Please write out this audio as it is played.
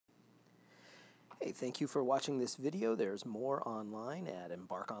Hey, thank you for watching this video. There's more online at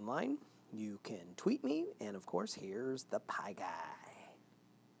Embark Online. You can tweet me, and of course, here's the Pie Guy.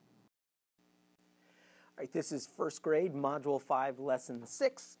 All right, this is first grade, Module 5, Lesson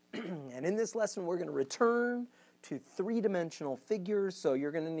 6. And in this lesson, we're going to return to three-dimensional figures. So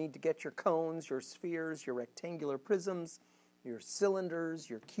you're going to need to get your cones, your spheres, your rectangular prisms, your cylinders,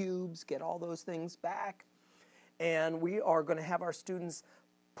 your cubes, get all those things back. And we are going to have our students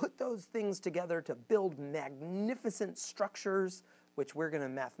put those things together to build magnificent structures, which we're going to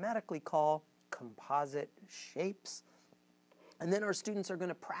mathematically call composite shapes. And then our students are going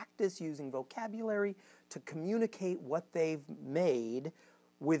to practice using vocabulary to communicate what they've made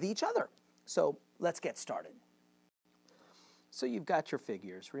with each other. So let's get started. So you've got your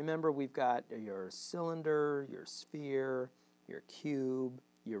figures. Remember, we've got your cylinder, your sphere, your cube,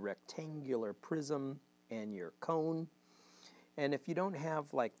 your rectangular prism, and your cone. And if you don't have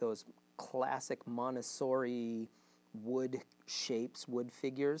like those classic Montessori wood shapes, wood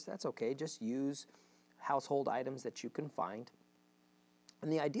figures, that's okay. Just use household items that you can find.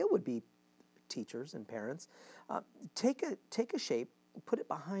 And the idea would be, teachers and parents, take a shape, put it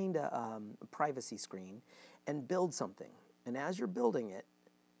behind a privacy screen, and build something. And as you're building it,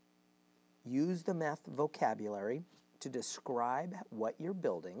 use the math vocabulary to describe what you're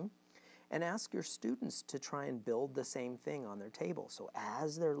building, and ask your students to try and build the same thing on their table. So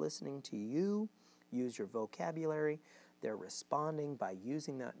as they're listening to you, use your vocabulary. They're responding by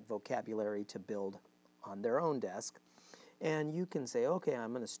using that vocabulary to build on their own desk. And you can say, okay, I'm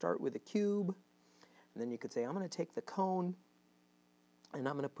going to start with a cube. And then you could say, I'm going to take the cone, and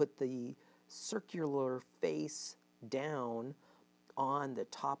I'm going to put the circular face down on the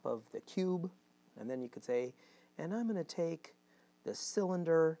top of the cube. And then you could say, and I'm going to take the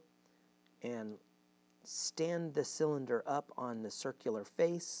cylinder and stand the cylinder up on the circular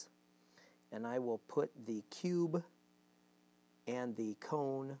face, and I will put the cube and the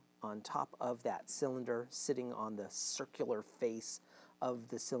cone on top of that cylinder, sitting on the circular face of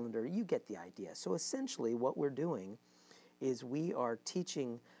the cylinder. You get the idea. So essentially what we're doing is we are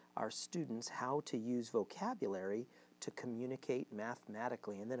teaching our students how to use vocabulary to communicate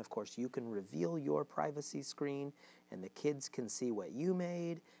mathematically. And then, of course, you can reveal your privacy screen, and the kids can see what you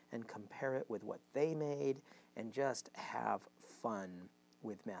made and compare it with what they made, and just have fun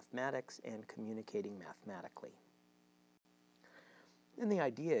with mathematics and communicating mathematically. And the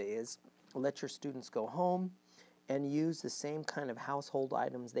idea is, let your students go home and use the same kind of household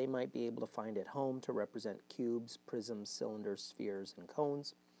items they might be able to find at home to represent cubes, prisms, cylinders, spheres, and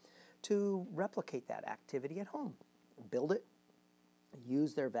cones, to replicate that activity at home. Build it,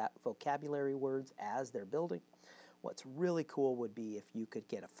 use their vocabulary words as they're building. What's really cool would be if you could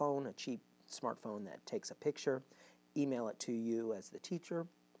get a phone, a cheap smartphone that takes a picture, email it to you as the teacher.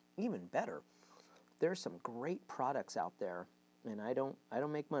 Even better, there's some great products out there, and I don't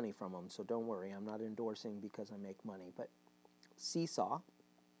make money from them, so don't worry, I'm not endorsing because I make money, but Seesaw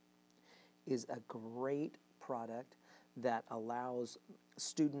is a great product that allows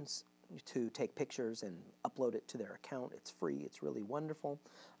students to take pictures and upload it to their account. It's free. It's really wonderful.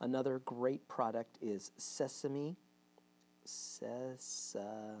 Another great product is Sesame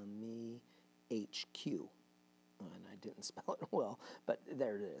HQ. And I didn't spell it well, but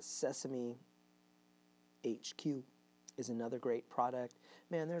there it is. Sesame HQ is another great product.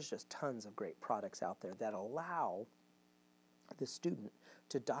 Man, there's just tons of great products out there that allow the student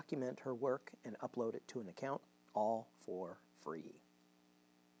to document her work and upload it to an account, all for free.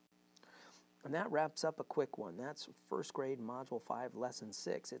 And that wraps up a quick one. That's first grade, Module 5, Lesson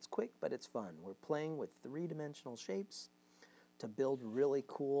 6. It's quick, but it's fun. We're playing with three-dimensional shapes to build really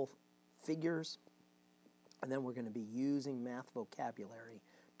cool figures, and then we're going to be using math vocabulary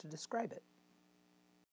to describe it.